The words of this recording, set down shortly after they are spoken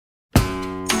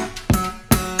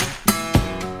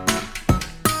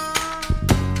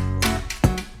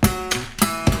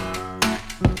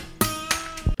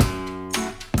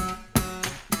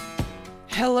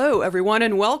Hello, everyone,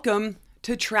 and welcome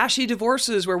to Trashy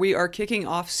Divorces, where we are kicking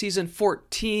off season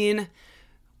 14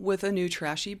 with a new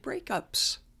Trashy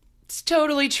Breakups. It's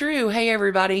totally true. Hey,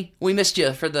 everybody. We missed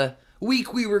you for the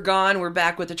week we were gone. We're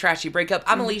back with the Trashy Breakup.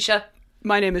 I'm Alicia.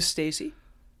 My name is Stacy.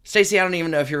 Stacy, I don't even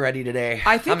know if you're ready today.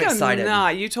 I think I'm excited.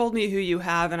 not. You told me who you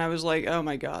have, and I was like, oh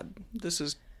my god, this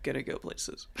is gonna go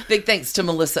places. Big thanks to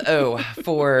Melissa O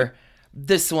for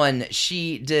this one.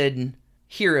 She did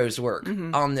hero's work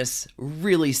on this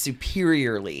really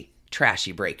superiorly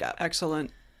trashy breakup. Excellent.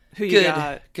 Who you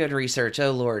got? Good research.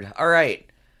 Oh, Lord. All right.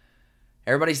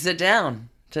 Everybody sit down.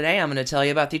 Today I'm going to tell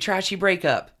you about the trashy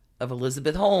breakup of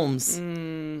Elizabeth Holmes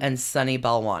and Sunny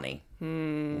Balwani.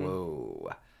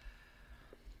 Whoa.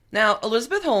 Now,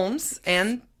 Elizabeth Holmes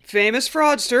and Famous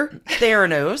fraudster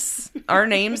Theranos are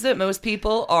names that most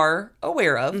people are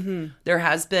aware of. There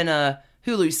has been a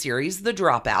Hulu series, The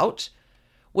Dropout,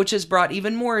 which has brought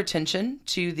even more attention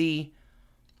to the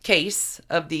case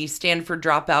of the Stanford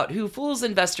dropout who fools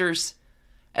investors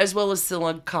as well as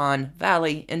Silicon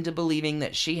Valley into believing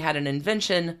that she had an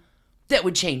invention that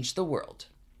would change the world.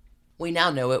 We now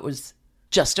know it was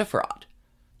just a fraud.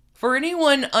 For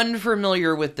anyone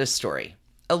unfamiliar with this story,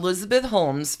 Elizabeth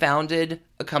Holmes founded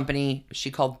a company she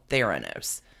called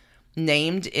Theranos,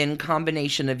 named in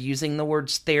combination of using the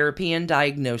words therapy and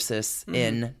diagnosis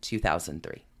in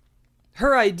 2003.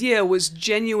 Her idea was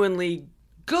genuinely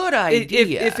good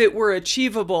idea. If it were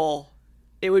achievable,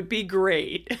 it would be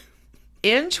great.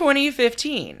 In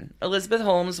 2015, Elizabeth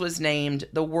Holmes was named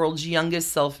the world's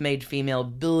youngest self-made female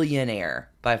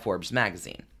billionaire by Forbes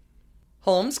magazine.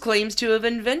 Holmes claims to have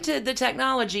invented the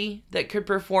technology that could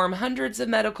perform hundreds of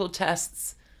medical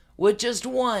tests with just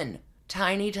one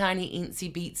tiny,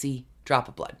 eensy-beatsy drop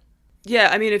of blood. Yeah,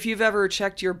 I mean, if you've ever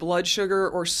checked your blood sugar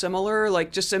or similar,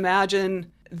 like, just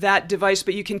imagine that device,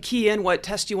 but you can key in what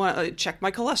test you want. Check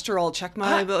my cholesterol, check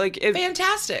my...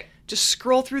 Fantastic. Just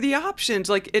scroll through the options.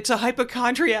 Like, it's a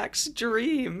hypochondriac's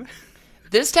dream.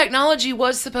 This technology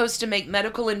was supposed to make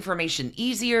medical information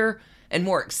easier and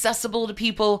more accessible to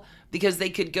people because they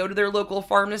could go to their local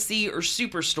pharmacy or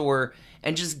superstore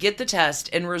and just get the test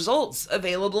and results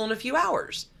available in a few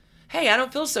hours. Hey, I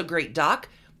don't feel so great, doc.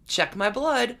 Check my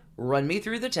blood. Run me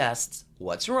through the tests.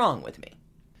 What's wrong with me?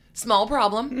 Small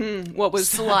problem. What was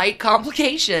slight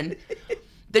complication?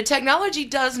 The technology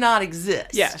does not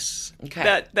exist. Yes.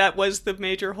 Okay. That was the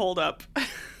major holdup.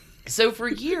 So for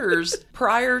years,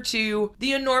 prior to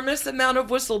the enormous amount of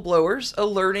whistleblowers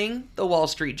alerting the Wall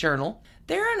Street Journal,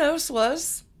 Theranos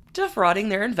was defrauding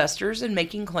their investors and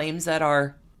making claims that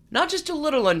are not just a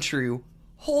little untrue,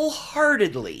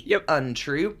 wholeheartedly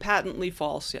untrue. Patently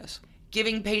false, yes.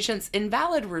 Giving patients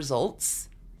invalid results,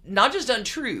 not just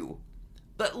untrue,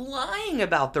 but lying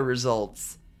about the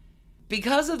results.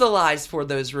 Because of the lies for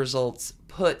those results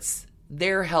puts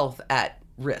their health at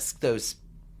risk. Those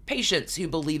patients who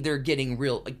believe they're getting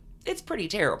real, it's pretty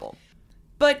terrible.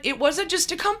 But it wasn't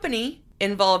just a company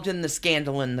involved in the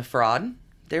scandal and the fraud.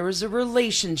 There was a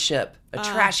relationship, a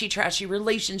trashy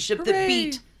relationship that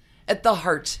beat at the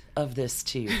heart of this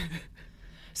too.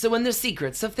 So when the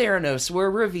secrets of Theranos were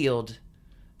revealed,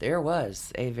 there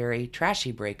was a very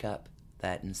trashy breakup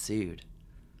that ensued.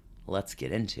 Let's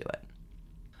get into it.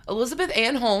 Elizabeth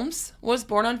Ann Holmes was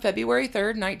born on February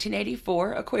 3rd,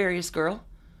 1984, Aquarius girl.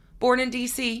 Born in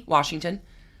D.C., Washington.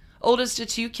 Oldest of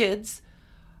two kids.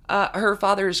 Her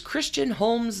father is Christian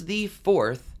Holmes IV,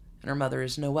 and her mother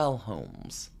is Noelle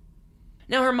Holmes.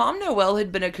 Now, her mom, Noelle,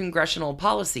 had been a congressional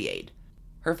policy aide.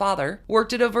 Her father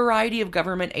worked at a variety of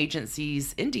government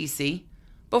agencies in D.C.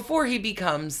 before he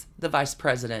becomes the vice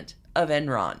president of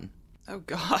Enron. Oh,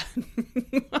 God.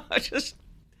 Just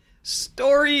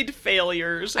storied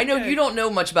failures. Okay. I know you don't know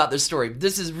much about this story.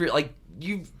 This is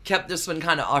you've kept this one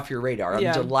kind of off your radar.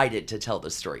 I'm delighted to tell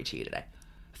this story to you today.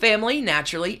 Family,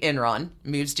 naturally, Enron,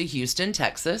 moves to Houston,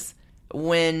 Texas,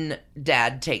 when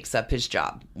Dad takes up his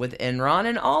job with Enron,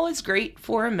 and all is great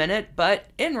for a minute, but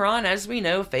Enron, as we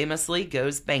know, famously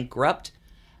goes bankrupt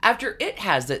after it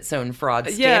has its own fraud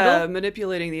scandal. Yeah,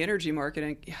 manipulating the energy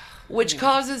market. Which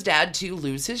causes Dad to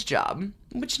lose his job,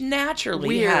 which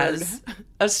naturally has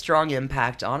a strong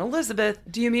impact on Elizabeth.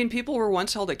 Do you mean people were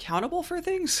once held accountable for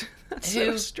things? That's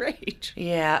so strange.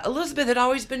 Yeah, Elizabeth had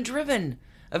always been driven,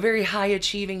 a very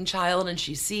high-achieving child, and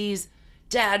she sees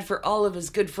Dad, for all of his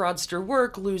good fraudster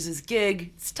work, lose his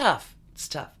gig. It's tough.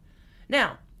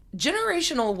 Now,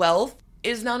 generational wealth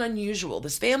is not unusual.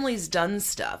 This family's done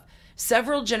stuff.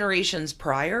 Several generations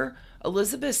prior,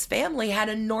 Elizabeth's family had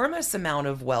enormous amount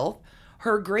of wealth.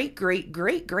 Her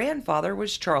great-great-great-grandfather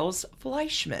was Charles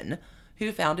Fleischmann,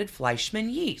 who founded Fleischmann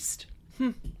Yeast.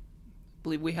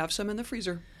 Believe we have some in the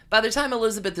freezer. By the time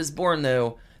Elizabeth is born,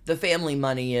 though, The family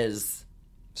money is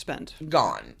Spend.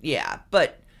 gone, yeah.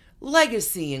 But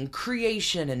legacy and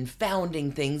creation and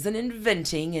founding things and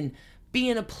inventing and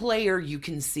being a player, you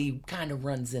can see, kind of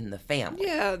runs in the family.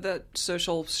 Yeah, the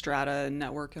social strata and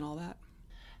network and all that.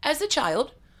 As a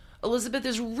child, Elizabeth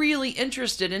is really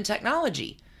interested in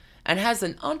technology and has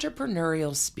an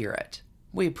entrepreneurial spirit.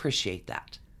 We appreciate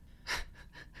that.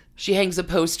 She hangs a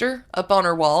poster up on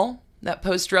her wall. That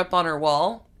poster up on her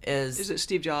wall is... Is it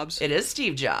Steve Jobs? It is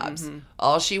Steve Jobs.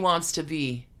 All she wants to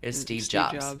be is Steve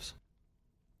Jobs.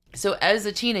 So as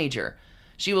a teenager,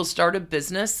 she will start a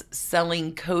business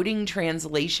selling coding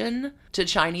translation to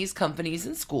Chinese companies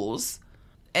and schools.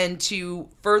 And to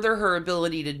further her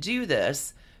ability to do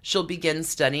this, she'll begin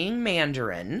studying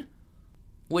Mandarin,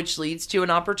 which leads to an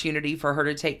opportunity for her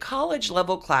to take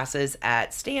college-level classes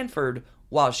at Stanford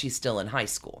while she's still in high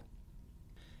school.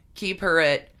 Keep her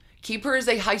as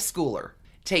a high schooler,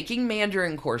 taking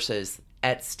Mandarin courses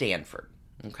at Stanford,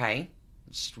 okay?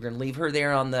 We're going to leave her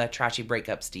there on the trashy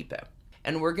breakups depot.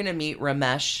 And we're going to meet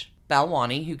Ramesh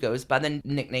Balwani, who goes by the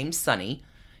nickname Sunny.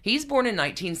 He's born in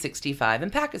 1965 in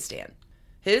Pakistan.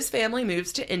 His family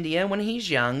moves to India when he's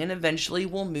young and eventually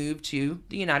will move to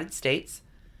the United States.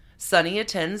 Sunny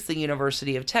attends the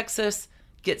University of Texas,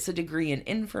 gets a degree in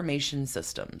information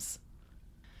systems.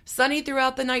 Sunny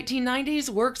throughout the 1990s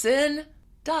works in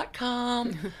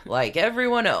 .com like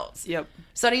everyone else. Yep.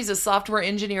 Sunny's a software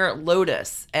engineer at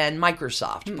Lotus and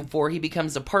Microsoft before he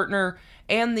becomes a partner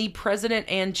and the president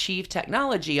and chief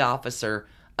technology officer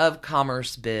of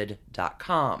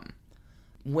CommerceBid.com.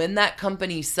 When that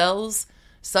company sells,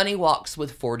 Sunny walks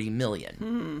with $40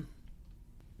 million.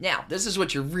 Now, this is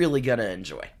what you're really going to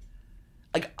enjoy.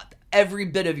 Like, every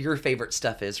bit of your favorite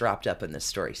stuff is wrapped up in this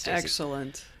story, Stacey.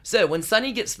 Excellent. So when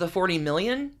Sunny gets the $40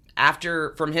 million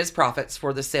from his profits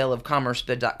for the sale of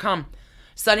CommerceBid.com,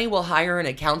 Sunny will hire an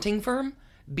accounting firm,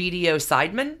 BDO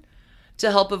Seidman,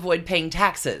 to help avoid paying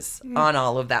taxes on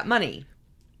all of that money.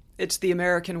 It's the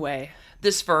American way.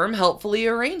 This firm helpfully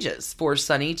arranges for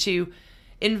Sunny to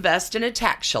invest in a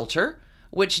tax shelter,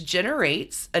 which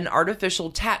generates an artificial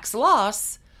tax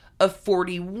loss of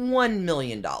 $41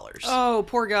 million. Oh,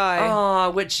 poor guy.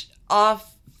 Which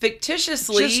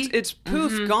fictitiously... It's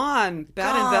poof, gone.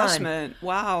 Bad investment.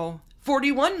 Wow.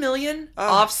 $41 million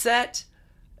offset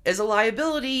as a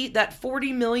liability, that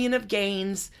 $40 million of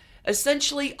gains,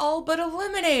 essentially all but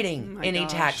eliminating any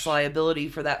tax liability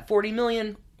for that $40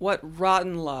 million. What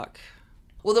rotten luck.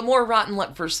 Well, the more rotten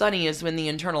luck for Sunny is when the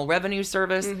Internal Revenue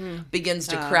Service begins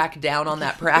to crack down on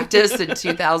that practice in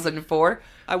 2004.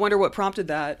 I wonder what prompted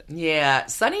that. Yeah,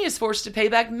 Sunny is forced to pay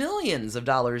back millions of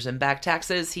dollars in back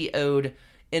taxes he owed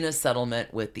in a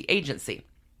settlement with the agency.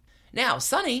 Now,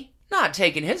 Sunny, not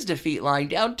taking his defeat lying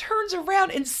down, turns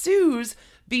around and sues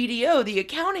BDO, the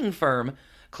accounting firm,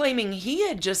 claiming he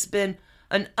had just been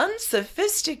an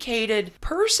unsophisticated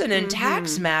person in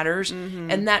tax matters,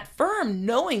 and that firm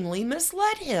knowingly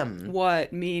misled him.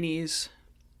 What meanies.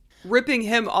 Ripping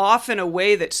him off in a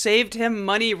way that saved him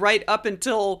money right up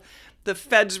until the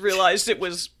feds realized it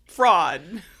was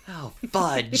fraud. Oh,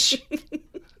 fudge.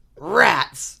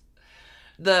 Rats.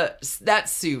 That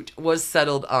suit was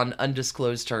settled on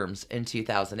undisclosed terms in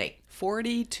 2008.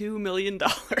 $42 million.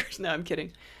 No, I'm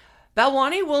kidding.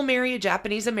 Balwani will marry a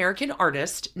Japanese-American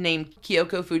artist named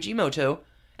Kyoko Fujimoto,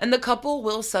 and the couple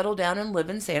will settle down and live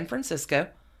in San Francisco.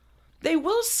 They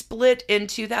will split in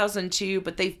 2002,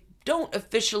 but they don't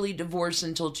officially divorce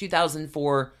until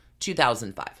 2004,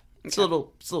 2005. It's a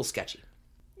little sketchy.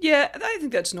 Yeah, I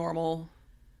think that's normal.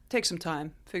 Take some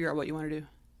time. Figure out what you want to do.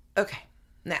 Okay,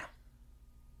 now,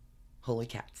 holy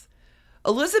cats.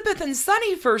 Elizabeth and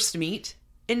Sunny first meet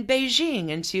in Beijing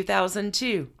in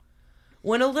 2002.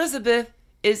 When Elizabeth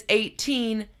is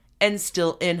 18 and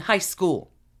still in high school.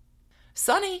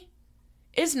 Sunny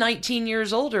is 19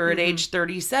 years older at age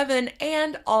 37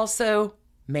 and also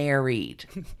married.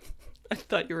 I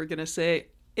thought you were going to say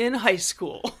in high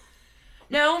school.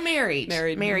 No, married.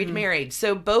 Married.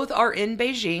 So both are in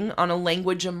Beijing on a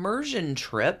language immersion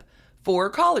trip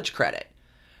for college credit.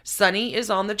 Sunny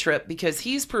is on the trip because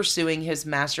he's pursuing his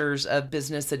Master's of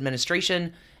Business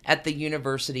Administration at the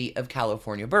University of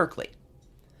California, Berkeley.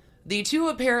 The two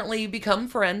apparently become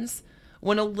friends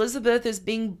when Elizabeth is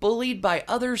being bullied by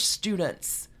other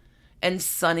students, and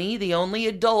Sunny, the only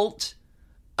adult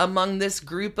among this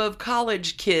group of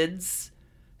college kids,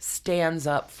 stands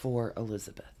up for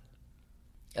Elizabeth.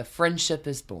 A friendship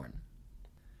is born.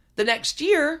 The next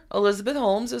year, Elizabeth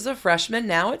Holmes is a freshman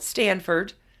now at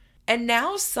Stanford, and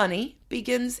now Sunny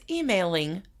begins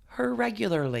emailing her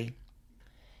regularly.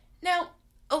 Now,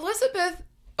 Elizabeth,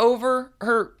 over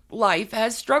her life,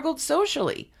 has struggled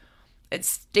socially. At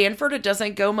Stanford, it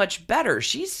doesn't go much better.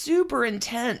 She's super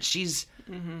intense. She's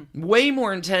way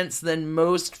more intense than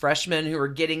most freshmen who are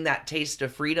getting that taste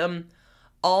of freedom.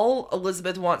 All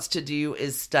Elizabeth wants to do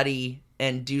is study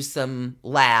and do some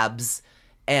labs,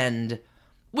 and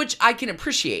which I can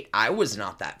appreciate. I was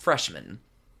not that freshman.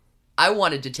 I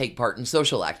wanted to take part in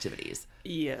social activities.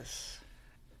 Yes.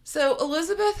 So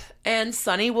Elizabeth and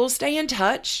Sonny will stay in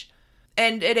touch.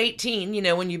 And at 18, you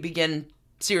know, when you begin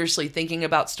seriously thinking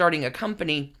about starting a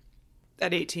company.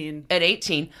 At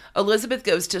 18, Elizabeth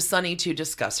goes to Sonny to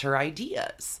discuss her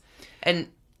ideas. And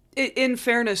in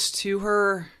fairness to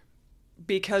her,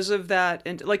 because of that,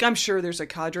 and like I'm sure there's a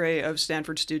cadre of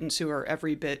Stanford students who are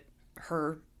every bit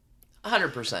her.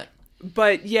 100%.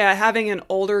 But yeah, having an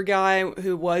older guy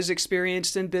who was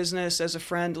experienced in business as a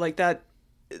friend like that,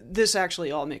 this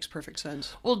actually all makes perfect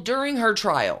sense. Well, during her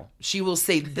trial, she will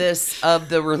say this of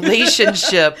the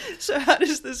relationship. So how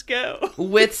does this go?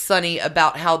 With Sonny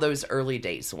about how those early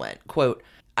days went. Quote,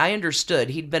 I understood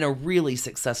he'd been a really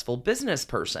successful business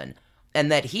person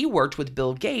and that he worked with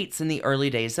Bill Gates in the early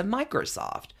days of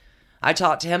Microsoft. I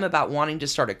talked to him about wanting to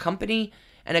start a company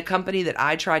and a company that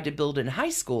I tried to build in high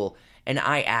school, and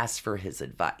I asked for his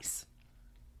advice.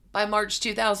 By March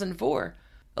 2004,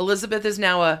 Elizabeth is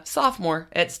now a sophomore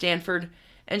at Stanford,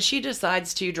 and she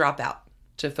decides to drop out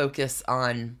to focus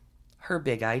on her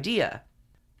big idea.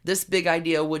 This big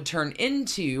idea would turn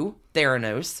into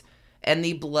Theranos and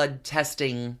the blood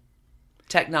testing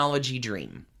technology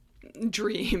dream.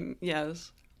 Dream,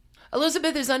 yes.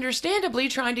 Elizabeth is understandably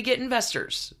trying to get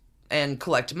investors and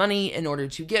collect money in order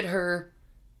to get her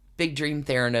big dream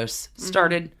Theranos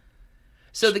started. Mm-hmm.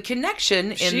 So the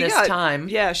connection in this time...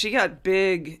 Yeah, she got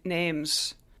big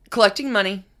names. Collecting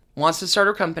money, wants to start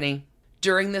her company.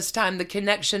 During this time, the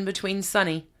connection between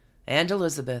Sonny and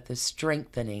Elizabeth is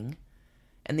strengthening,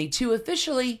 and the two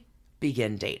officially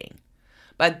begin dating.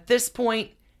 By this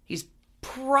point, he's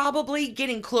probably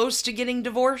getting close to getting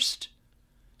divorced,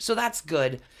 so that's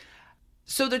good.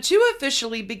 So the two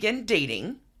officially begin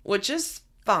dating, which is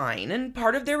fine, and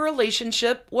part of their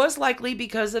relationship was likely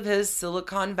because of his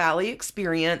Silicon Valley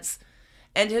experience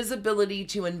and his ability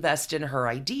to invest in her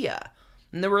idea.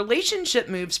 And the relationship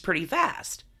moves pretty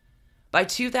fast. By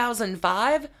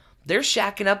 2005, they're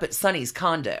shacking up at Sonny's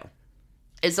condo.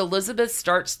 As Elizabeth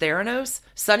starts Theranos,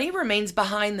 Sonny remains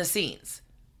behind the scenes,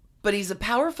 but he's a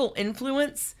powerful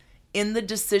influence in the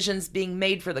decisions being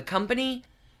made for the company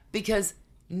because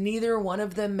neither one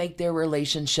of them make their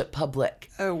relationship public.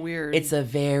 Oh, weird. It's a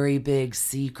very big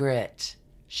secret.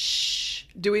 Shh.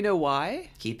 Do we know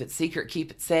why? Keep it secret,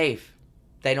 keep it safe.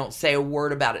 They don't say a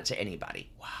word about it to anybody.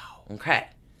 Wow. Okay.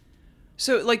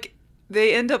 So, like,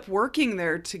 they end up working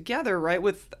there together, right?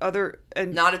 With other...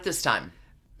 and Not at this time.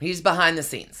 He's behind the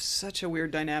scenes. Such a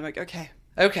weird dynamic.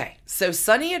 Okay. So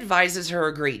Sonny advises her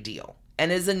a great deal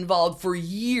and is involved for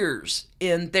years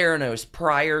in Theranos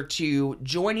prior to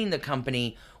joining the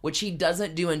company, which he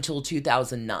doesn't do until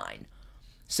 2009.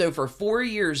 So for 4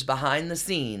 years behind the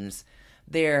scenes,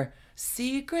 they're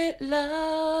secret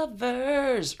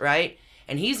lovers, right?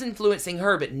 And he's influencing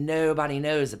her, but nobody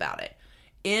knows about it.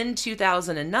 In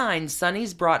 2009,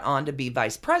 Sonny's brought on to be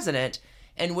vice president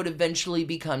and would eventually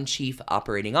become chief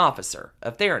operating officer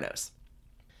of Theranos.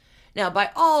 Now, by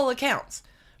all accounts,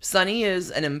 Sonny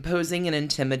is an imposing and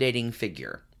intimidating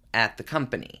figure at the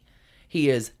company. He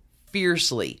is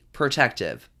fiercely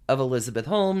protective of Elizabeth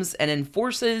Holmes and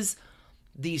enforces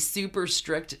the super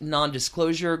strict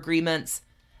non-disclosure agreements,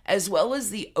 as well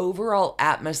as the overall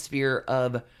atmosphere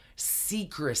of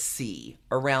secrecy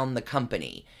around the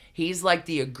company. He's like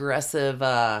the aggressive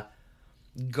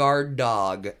guard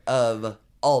dog of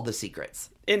all the secrets.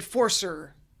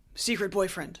 Enforcer. Secret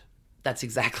boyfriend. That's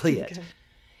exactly it. Okay.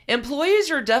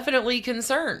 Employees are definitely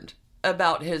concerned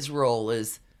about his role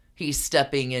as he's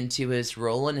stepping into his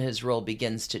role and his role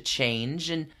begins to change.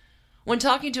 And when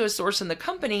talking to a source in the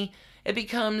company, it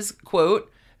becomes,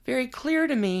 quote, very clear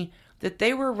to me that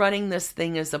they were running this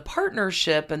thing as a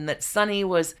partnership and that Sonny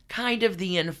was kind of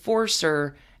the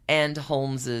enforcer and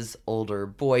Holmes's older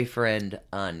boyfriend,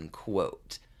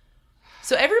 unquote.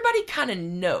 So everybody kind of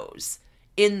knows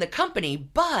in the company,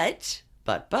 but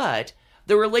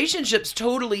the relationship's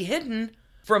totally hidden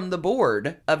from the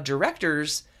board of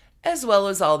directors as well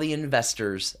as all the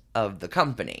investors of the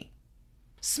company.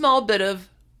 Small bit of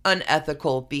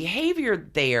unethical behavior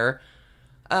there.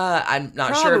 I'm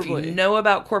not sure if you know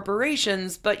about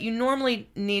corporations, but you normally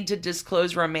need to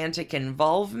disclose romantic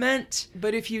involvement.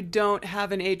 But if you don't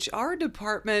have an HR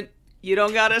department, you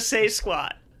don't gotta say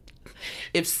squat.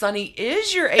 If Sonny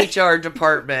is your HR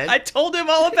department... I told him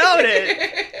all about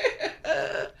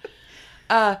it.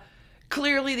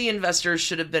 Clearly, the investors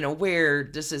should have been aware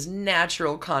this is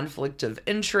natural conflict of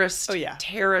interest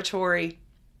territory.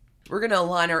 We're going to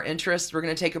align our interests. We're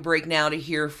going to take a break now to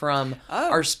hear from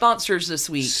our sponsors this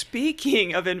week.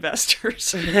 Speaking of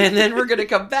investors. And then we're going to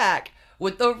come back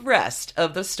with the rest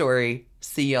of the story.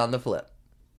 See you on the flip.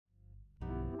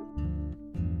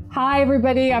 Hi,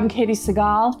 everybody. I'm Katie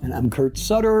Segal. And I'm Kurt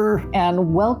Sutter.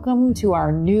 And welcome to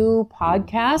our new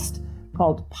podcast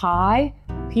called PIE,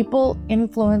 People,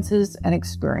 Influences, and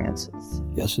Experiences.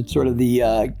 Yes, it's sort of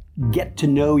the get to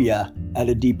know you at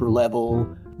a deeper level,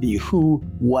 the who,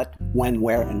 what, when,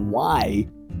 where, and why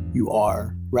you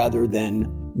are, rather than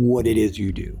what it is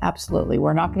you do. Absolutely.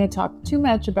 We're not going to talk too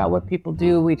much about what people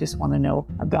do. We just want to know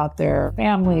about their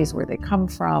families, where they come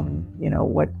from,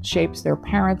 what shapes their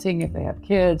parenting if they have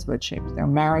kids, what shapes their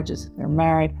marriages if they're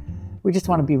married. We just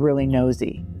want to be really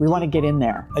nosy. We want to get in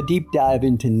there. A deep dive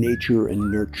into nature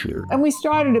and nurture. And we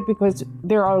started it because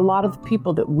there are a lot of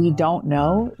people that we don't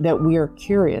know that we are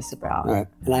curious about. All right.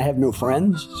 And I have no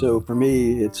friends, so for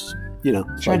me, it's,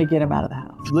 trying to get them out of the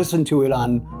house. Listen to it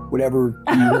on whatever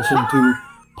you listen to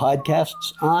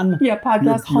podcasts on. Yeah,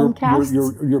 podcast, homecasts.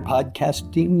 Your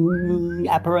podcasting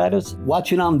apparatus.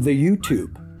 Watch it on the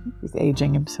YouTube. He's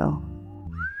aging himself.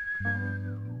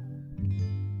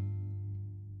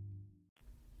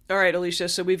 All right, Alicia,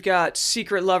 so we've got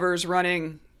secret lovers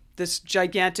running this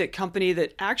gigantic company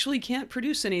that actually can't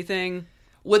produce anything.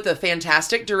 With a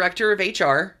fantastic director of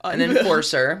HR, an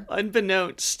enforcer.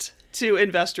 Unbeknownst to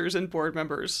investors and board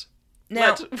members.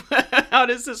 Now, how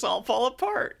does this all fall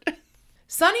apart?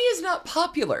 Sonny is not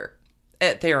popular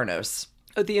at Theranos.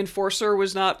 The enforcer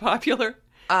was not popular?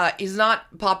 He's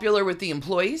not popular with the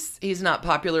employees. He's not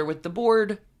popular with the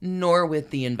board, nor with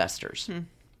the investors.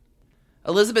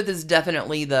 Elizabeth is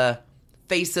definitely the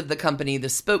face of the company, the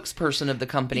spokesperson of the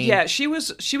company. Yeah, she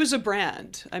was a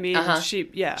brand. I mean,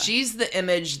 she's the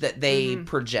image that they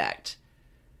project.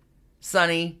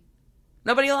 Sonny,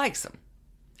 nobody likes him.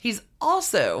 He's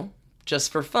also,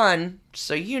 just for fun,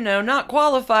 so not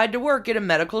qualified to work at a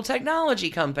medical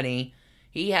technology company.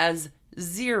 He has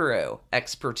zero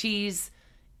expertise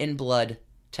in blood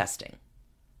testing.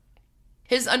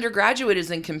 His undergraduate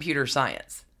is in computer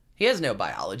science. He has no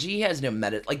biology. He has no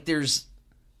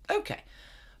okay.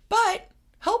 But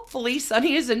hopefully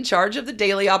Sonny is in charge of the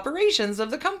daily operations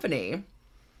of the company.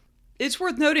 It's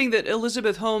worth noting that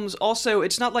Elizabeth Holmes also,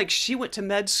 it's not like she went to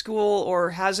med school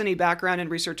or has any background in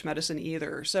research medicine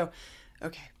either. So,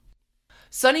 okay.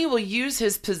 Sonny will use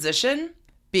his position,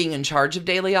 being in charge of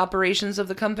daily operations of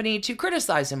the company, to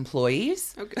criticize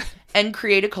employees and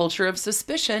create a culture of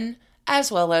suspicion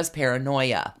as well as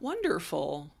paranoia.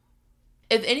 Wonderful.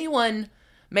 If anyone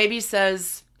maybe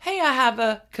says, hey, I have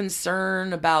a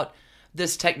concern about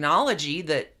this technology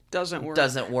that doesn't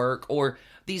work, or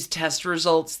these test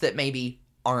results that maybe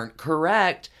aren't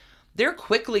correct, they're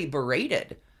quickly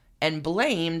berated and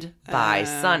blamed by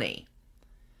Sonny.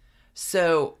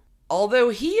 So, although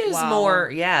he is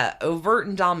more, overt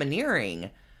and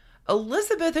domineering,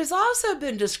 Elizabeth has also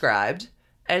been described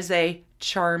as a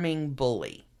charming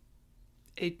bully.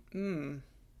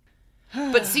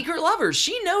 But secret lovers,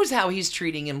 she knows how he's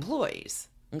treating employees.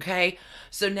 Okay?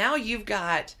 So now you've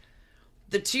got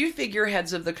the two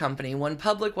figureheads of the company, one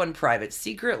public, one private,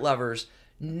 secret lovers.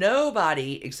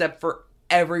 Nobody, except for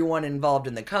everyone involved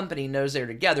in the company, knows they're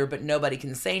together, but nobody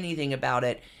can say anything about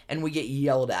it. And we get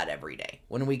yelled at every day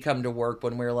when we come to work,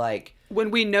 when we're like... When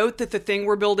we note that the thing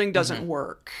we're building doesn't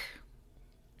work.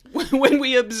 When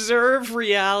we observe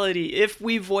reality, if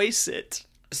we voice it.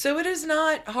 So it is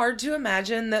not hard to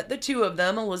imagine that the two of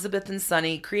them, Elizabeth and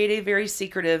Sonny, create a very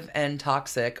secretive and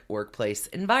toxic workplace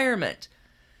environment.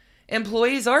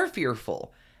 Employees are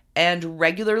fearful and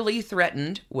regularly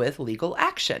threatened with legal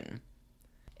action.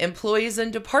 Employees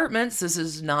in departments, this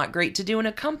is not great to do in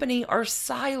a company, are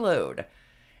siloed.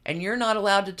 And you're not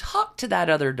allowed to talk to that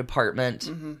other department.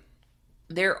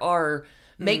 There are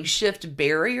makeshift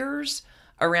barriers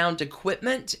around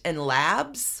equipment and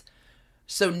labs,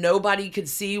 so nobody could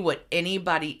see what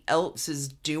anybody else is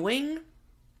doing.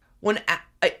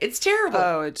 It's terrible.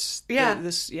 Oh, it's...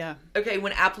 Okay,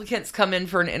 when applicants come in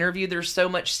for an interview, there's so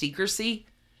much secrecy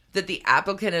that the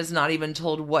applicant is not even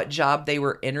told what job they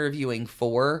were interviewing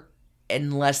for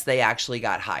unless they actually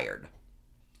got hired.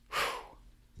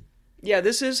 Yeah,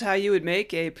 this is how you would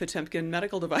make a Potemkin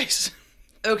medical device.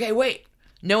 Okay, wait.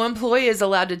 No employee is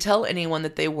allowed to tell anyone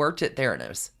that they worked at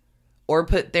Theranos or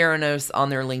put Theranos on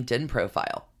their LinkedIn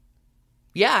profile.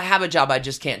 Yeah, I have a job, I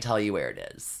just can't tell you where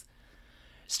it is.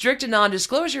 Strict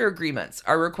non-disclosure agreements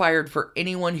are required for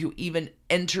anyone who even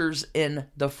enters in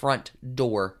the front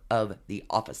door of the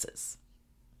offices.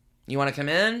 You want to come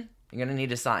in? You're going to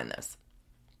need to sign this.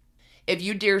 If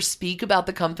you dare speak about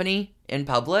the company in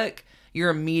public, you're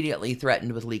immediately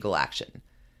threatened with legal action.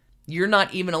 You're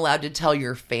not even allowed to tell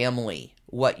your family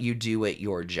what you do at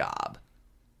your job.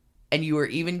 And you are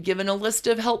even given a list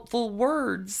of helpful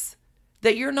words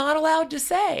that you're not allowed to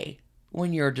say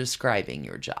when you're describing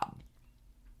your job.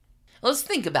 Let's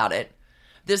think about it.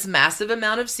 This massive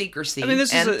amount of secrecy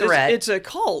and threat. It's a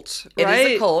cult, right? right?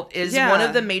 It is a cult. Is one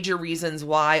of the major reasons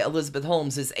why Elizabeth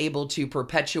Holmes is able to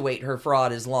perpetuate her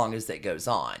fraud as long as it goes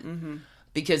on. Mm-hmm.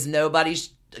 Because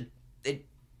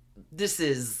this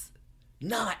is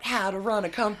not how to run a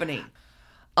company.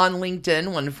 On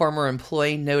LinkedIn, one former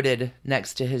employee noted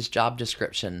next to his job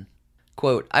description,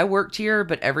 quote, "I worked here,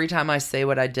 but every time I say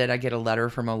what I did, I get a letter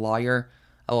from a lawyer.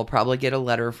 I will probably get a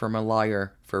letter from a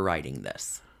lawyer for writing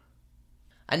this."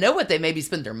 I know what they maybe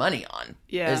spend their money on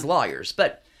as lawyers,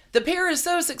 but the pair is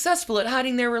so successful at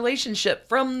hiding their relationship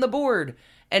from the board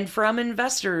and from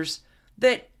investors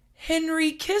that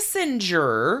Henry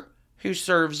Kissinger, who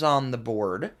serves on the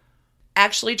board,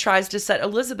 actually tries to set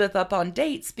Elizabeth up on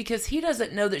dates because he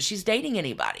doesn't know that she's dating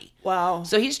anybody. Wow.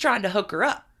 So he's trying to hook her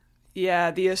up.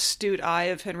 Yeah, the astute eye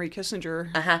of Henry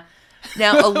Kissinger.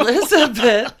 Now,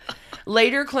 Elizabeth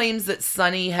later claims that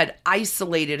Sonny had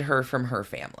isolated her from her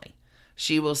family.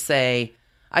 She will say,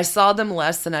 "I saw them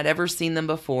less than I'd ever seen them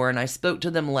before, and I spoke to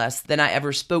them less than I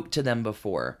ever spoke to them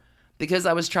before, because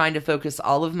I was trying to focus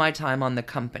all of my time on the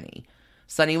company.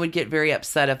 Sonny would get very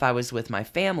upset if I was with my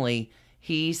family.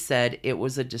 He said it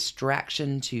was a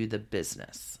distraction to the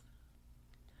business."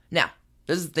 Now,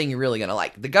 this is the thing you're really going to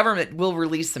like. The government will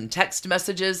release some text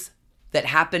messages that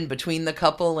happened between the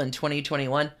couple in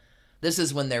 2021. This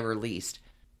is when they're released.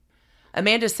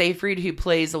 Amanda Seyfried, who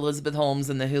plays Elizabeth Holmes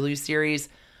in the Hulu series,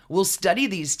 will study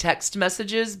these text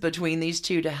messages between these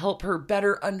two to help her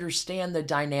better understand the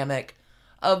dynamic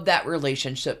of that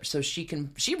relationship. So she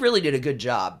really did a good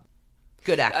job.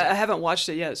 Good acting. I haven't watched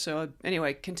it yet, so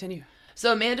anyway, continue.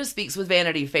 So Amanda speaks with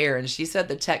Vanity Fair, and she said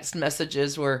the text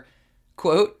messages were,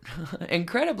 quote,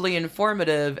 "incredibly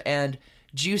informative and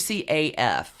juicy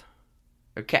AF."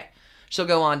 Okay. She'll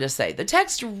go on to say, "The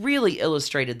text really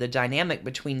illustrated the dynamic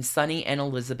between Sonny and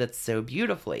Elizabeth so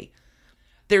beautifully.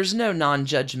 There's no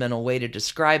non-judgmental way to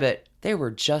describe it. They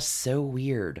were just so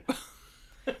weird."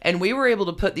 And we were able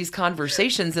to put these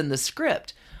conversations in the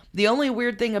script. The only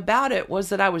weird thing about it was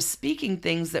that I was speaking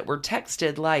things that were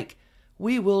texted like,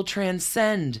 "We will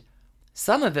transcend."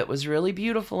 Some of it was really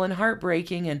beautiful and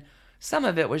heartbreaking, and some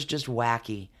of it was just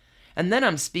wacky. And then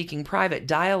I'm speaking private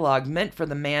dialogue meant for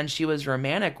the man she was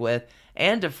romantic with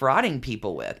and defrauding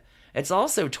people with. It's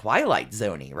also Twilight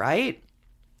Zone-y, right?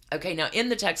 Okay, now in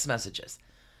the text messages,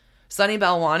 Sonny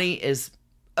Balwani is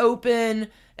open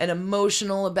and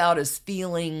emotional about his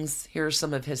feelings. Here are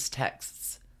some of his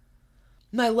texts.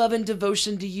 "My love and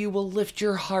devotion to you will lift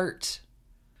your heart.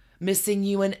 Missing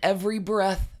you in every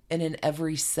breath and in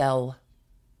every cell."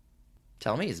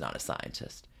 Tell me he's not a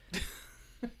scientist.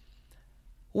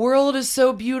 "World is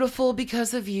so beautiful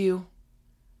because of you.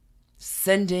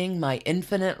 Sending my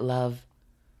infinite love.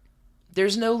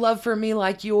 There's no love for me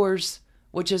like yours,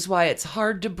 which is why it's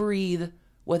hard to breathe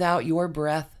without your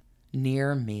breath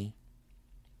near me."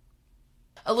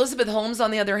 Elizabeth Holmes,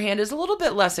 on the other hand, is a little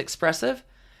bit less expressive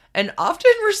and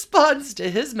often responds to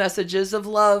his messages of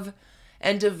love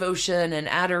and devotion and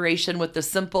adoration with the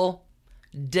simple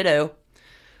ditto.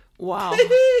 Wow.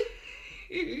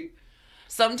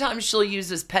 Sometimes she'll use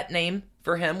his pet name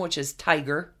for him, which is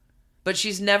Tiger, but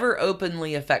she's never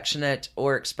openly affectionate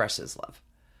or expresses love.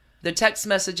 The text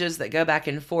messages that go back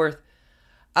and forth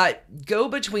go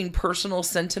between personal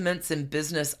sentiments and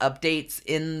business updates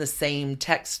in the same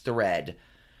text thread.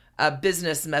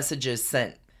 Business messages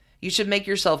sent. "You should make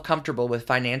yourself comfortable with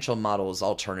financial models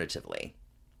alternatively.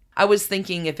 I was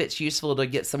thinking if it's useful to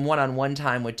get some one-on-one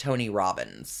time with Tony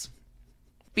Robbins."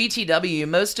 BTW,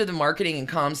 most of the marketing and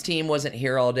comms team wasn't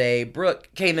here all day. Brooke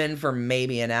came in for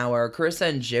maybe an hour. Carissa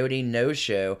and Jody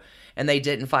no-show, and they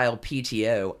didn't file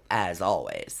PTO, as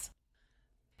always.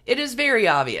 It is very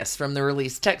obvious from the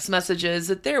released text messages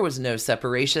that there was no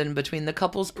separation between the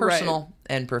couple's personal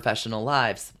and professional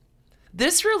lives.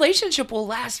 This relationship will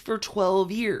last for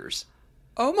 12 years.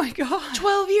 Oh my God.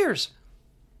 12 years.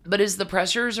 But as the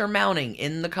pressures are mounting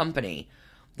in the company,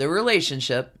 the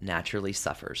relationship naturally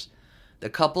suffers. The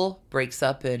couple breaks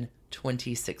up in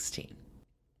 2016.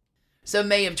 So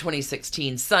May of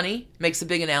 2016, Sonny makes a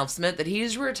big announcement that he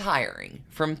is retiring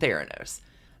from Theranos.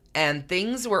 And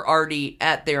things were already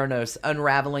at Theranos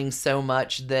unraveling so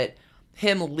much that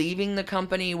him leaving the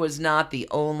company was not the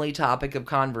only topic of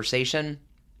conversation.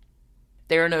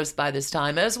 Theranos by this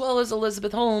time, as well as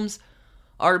Elizabeth Holmes,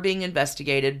 are being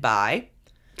investigated by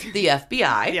the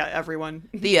FBI, Yeah, everyone.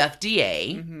 the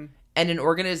FDA, and an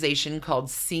organization called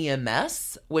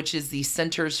CMS, which is the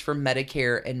Centers for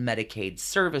Medicare and Medicaid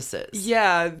Services.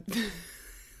 Yeah.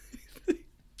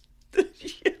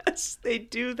 Yes, they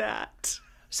do that.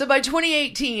 So by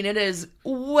 2018, it is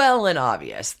well and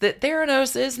obvious that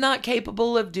Theranos is not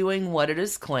capable of doing what it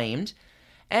has claimed,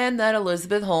 and that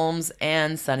Elizabeth Holmes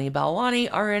and Sunny Balwani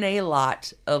are in a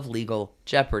lot of legal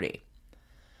jeopardy.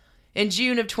 In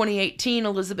June of 2018,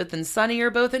 Elizabeth and Sunny are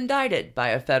both indicted by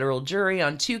a federal jury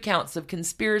on 2 counts of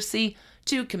conspiracy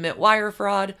to commit wire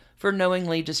fraud for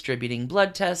knowingly distributing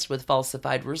blood tests with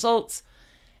falsified results,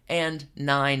 and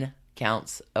 9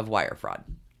 counts of wire fraud.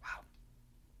 Wow.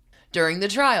 During the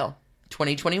trial,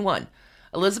 2021,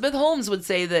 Elizabeth Holmes would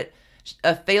say that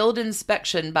a failed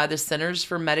inspection by the Centers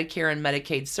for Medicare and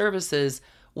Medicaid Services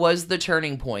was the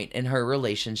turning point in her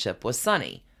relationship with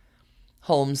Sunny.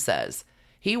 Holmes says,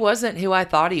 "He wasn't who I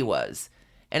thought he was,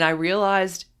 and I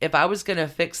realized if I was going to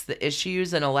fix the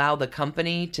issues and allow the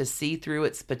company to see through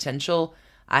its potential,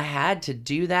 I had to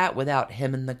do that without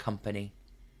him in the company."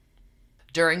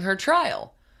 During her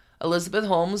trial, Elizabeth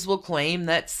Holmes will claim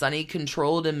that Sunny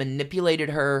controlled and manipulated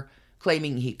her,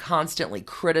 claiming he constantly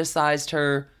criticized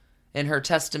her. In her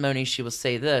testimony, she will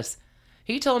say this: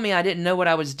 "He told me I didn't know what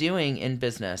I was doing in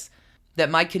business, that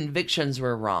my convictions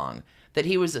were wrong, that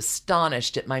he was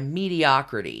astonished at my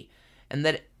mediocrity, and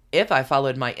that if I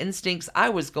followed my instincts, I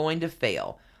was going to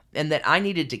fail, and that I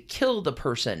needed to kill the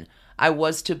person I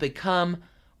was to become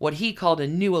what he called a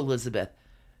new Elizabeth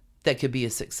that could be a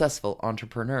successful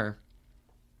entrepreneur."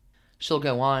 She'll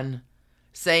go on,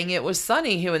 saying it was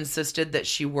Sunny who insisted that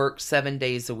she work 7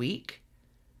 days a week.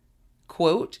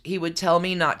 Quote, "He would tell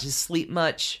me not to sleep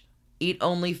much, eat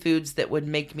only foods that would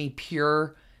make me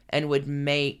pure and would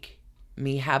make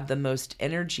me have the most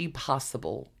energy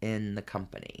possible in the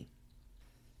company."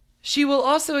 She will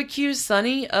also accuse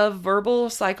Sunny of verbal,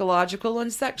 psychological,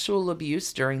 and sexual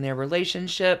abuse during their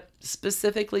relationship,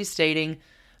 specifically stating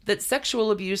that sexual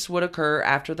abuse would occur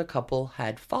after the couple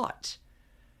had fought.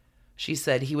 She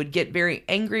said he would get very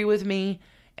angry with me,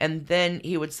 and then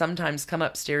he would sometimes come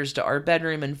upstairs to our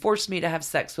bedroom and force me to have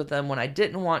sex with him when I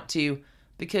didn't want to,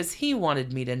 because he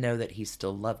wanted me to know that he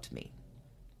still loved me.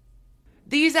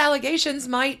 These allegations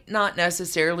might not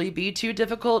necessarily be too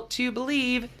difficult to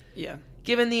believe, Yeah.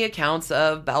 given the accounts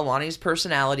of Balwani's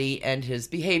personality and his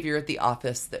behavior at the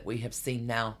office that we have seen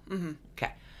now.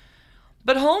 Okay.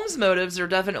 But Holmes' motives are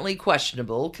definitely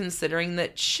questionable, considering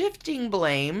that shifting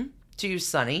blame to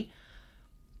Sunny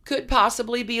could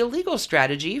possibly be a legal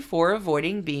strategy for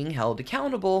avoiding being held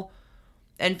accountable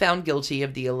and found guilty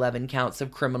of the 11 counts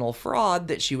of criminal fraud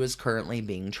that she was currently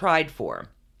being tried for.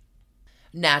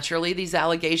 Naturally, these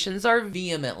allegations are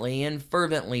vehemently and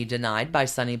fervently denied by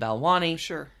Sunny Balwani.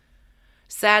 Sure.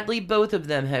 Sadly, both of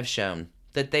them have shown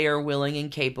that they are willing and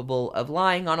capable of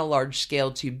lying on a large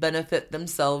scale to benefit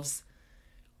themselves,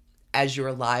 as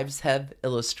your lives have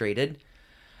illustrated.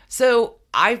 So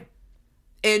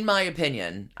in my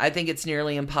opinion, I think it's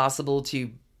nearly impossible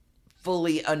to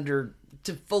fully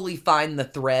find the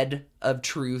thread of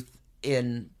truth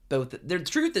in both. The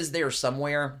truth is there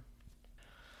somewhere.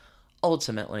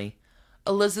 Ultimately,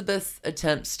 Elizabeth's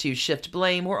attempts to shift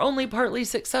blame were only partly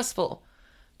successful,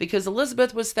 because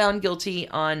Elizabeth was found guilty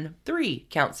on 3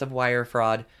 counts of wire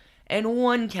fraud and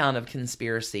 1 count of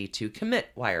conspiracy to commit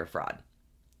wire fraud.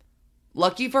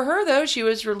 Lucky for her, though, she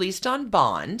was released on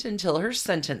bond until her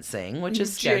sentencing, which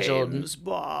is scheduled. James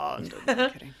Bond.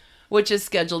 I'm kidding. Which is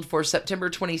scheduled for September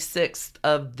 26th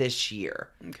of this year.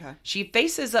 Okay. She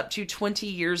faces up to 20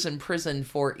 years in prison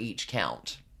for each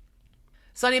count.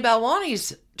 Sunny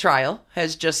Balwani's trial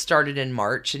has just started in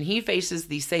March, and he faces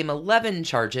the same 11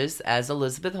 charges as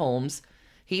Elizabeth Holmes.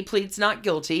 He pleads not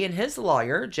guilty, and his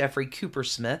lawyer, Jeffrey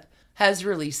Coopersmith, has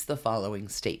released the following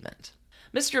statement.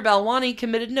 Mr. Balwani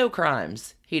committed no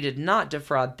crimes. He did not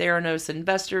defraud Theranos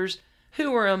investors,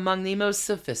 who were among the most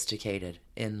sophisticated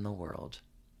in the world.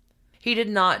 He did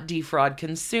not defraud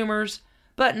consumers,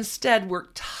 but instead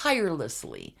worked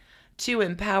tirelessly to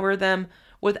empower them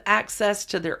with access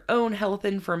to their own health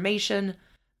information.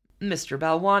 Mr.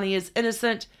 Balwani is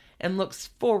innocent and looks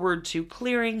forward to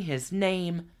clearing his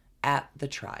name at the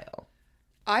trial.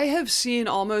 I have seen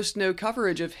almost no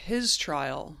coverage of his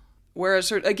trial.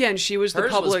 Whereas, again, she was the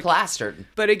Hers public... was plastered.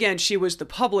 But again, she was the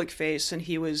public face, and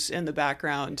he was in the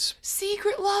background...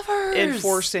 Secret lovers!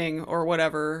 enforcing or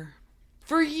whatever.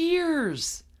 For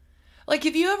years. Like,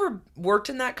 have you ever worked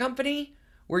in that company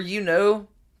where you know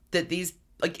that these...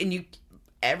 Like, and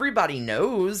everybody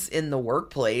knows in the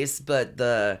workplace, but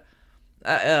the...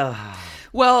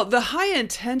 Well, the high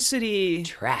intensity...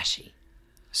 trashy.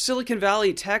 Silicon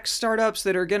Valley tech startups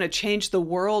that are going to change the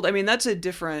world. I mean, that's a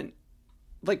different,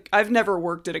 like, I've never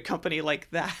worked at a company like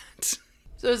that.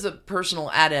 So as a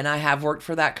personal add-in, I have worked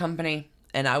for that company,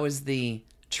 and I was the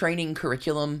training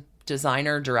curriculum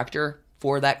designer director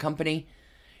for that company.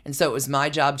 And so it was my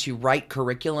job to write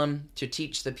curriculum to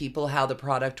teach the people how the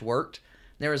product worked.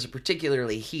 There was a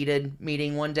particularly heated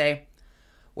meeting one day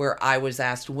where I was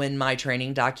asked when my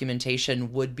training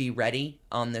documentation would be ready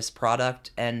on this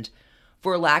product. And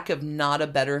for lack of not a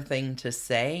better thing to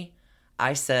say,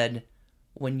 I said,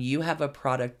 when you have a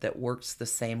product that works the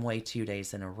same way 2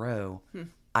 days in a row,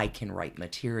 I can write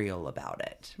material about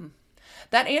it.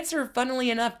 That answer, funnily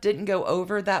enough, didn't go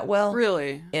over that well.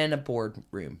 Really? In a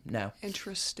boardroom, no.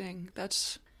 Interesting.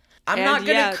 I'm not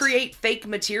going to create fake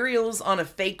materials on a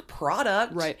fake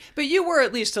product. Right. But you were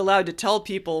at least allowed to tell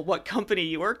people what company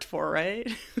you worked for, right?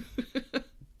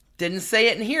 Didn't say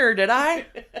it in here, did I?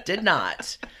 Did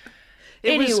not.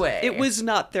 It was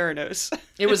not Theranos.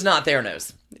 It was not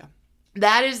Theranos. Yeah.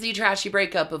 That is the trashy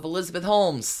breakup of Elizabeth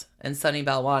Holmes and Sunny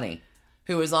Balwani,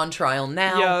 who is on trial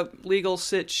now. Yeah, legal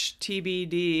sitch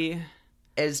TBD.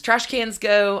 As trash cans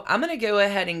go, I'm going to go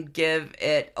ahead and give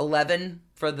it 11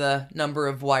 for the number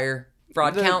of wire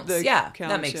fraud counts.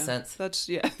 That makes sense. That's,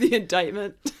 the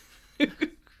indictment.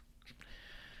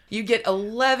 You get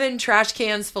 11 trash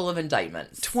cans full of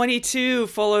indictments. 22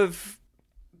 full of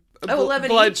 11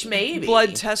 blood, each, maybe.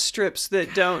 Blood test strips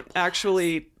that don't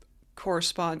actually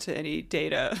correspond to any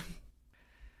data.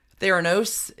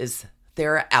 Theranos is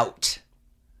they're out.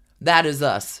 That is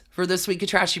us. For this week of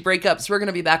Trashy Breakups, we're going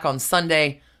to be back on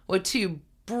Sunday with 2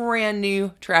 brand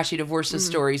new Trashy Divorces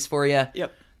stories for you.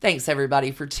 Yep. Thanks,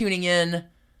 everybody, for tuning in.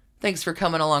 Thanks for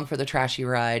coming along for the Trashy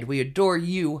ride. We adore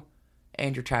you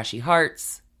and your trashy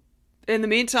hearts. In the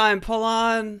meantime, pull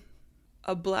on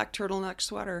a black turtleneck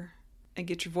sweater and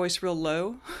get your voice real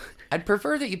low. I'd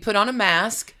prefer that you put on a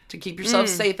mask to keep yourself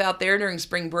safe out there during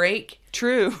spring break.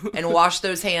 True. And wash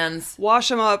those hands. Wash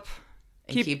them up.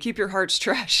 And keep your hearts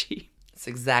trashy. That's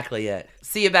exactly it.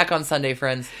 See you back on Sunday,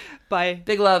 friends. Bye.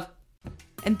 Big love.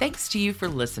 And thanks to you for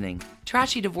listening.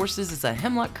 Trashy Divorces is a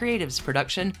Hemlock Creatives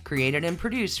production, created and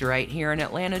produced right here in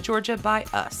Atlanta, Georgia by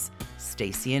us,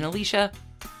 Stacy and Alicia,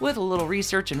 with a little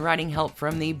research and writing help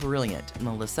from the brilliant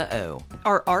Melissa O.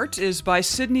 Our art is by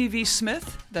Sydney V.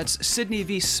 Smith. That's Sydney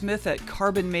V. Smith at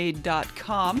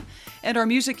carbonmade.com. And our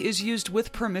music is used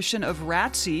with permission of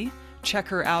Ratsy. Check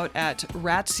her out at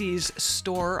Ratsy's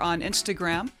store on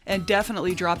Instagram, and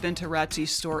definitely drop into Ratsy's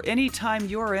store anytime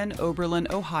you're in Oberlin,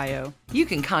 Ohio. You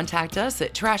can contact us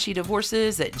at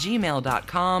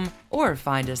trashydivorces@gmail.com or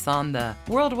find us on the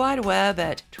World Wide Web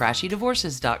at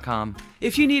trashydivorces.com.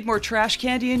 If you need more trash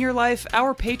candy in your life,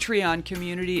 our Patreon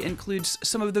community includes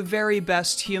some of the very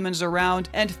best humans around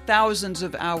and thousands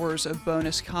of hours of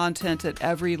bonus content at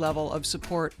every level of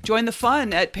support. Join the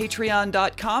fun at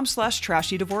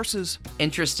patreon.com/trashydivorces.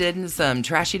 Interested in some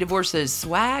Trashy Divorces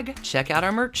swag? Check out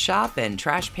our merch shop and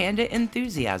Trash Panda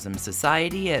Enthusiasm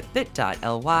Society at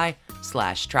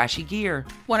bit.ly/trashygear.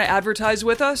 Want to advertise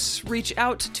with us? Reach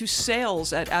out to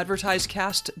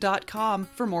sales@advertisecast.com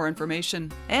for more information.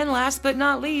 And last but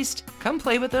not least, come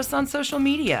play with us on social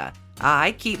media.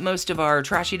 I keep most of our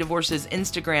Trashy Divorces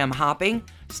Instagram hopping.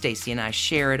 Stacy and I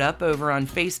share it up over on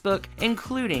Facebook,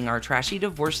 including our Trashy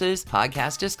Divorces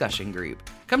podcast discussion group.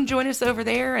 Come join us over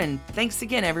there, and thanks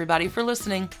again, everybody, for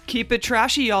listening. Keep it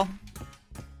trashy, y'all.